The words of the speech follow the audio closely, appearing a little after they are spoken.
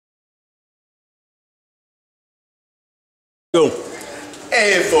Go.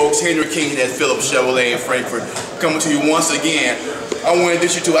 Hey folks, Henry King at Phillips Chevrolet in Frankfort, coming to you once again. I want to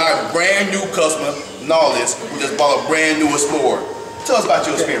introduce you to our brand new customer, Knollis, who just bought a brand new Explorer. Tell us about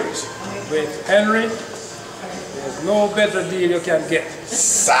your experience. With Henry, there's no better deal you can get.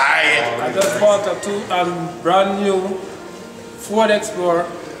 Science. I just bought a brand new Ford Explorer.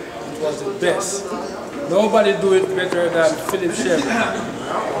 It was the best. Nobody do it better than Phillips Chevy.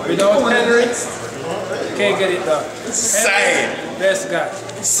 Without Henry, you can't get it done. Science. Best guy.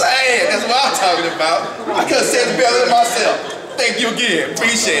 Science. That's what I'm talking about. I could have said it better than myself. Thank you again.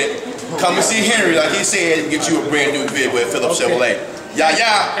 Appreciate it. Come and see Henry, like he said, and get you a brand new vehicle at Phillips Chevrolet. Yeah.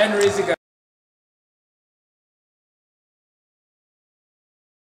 Henry is the guy.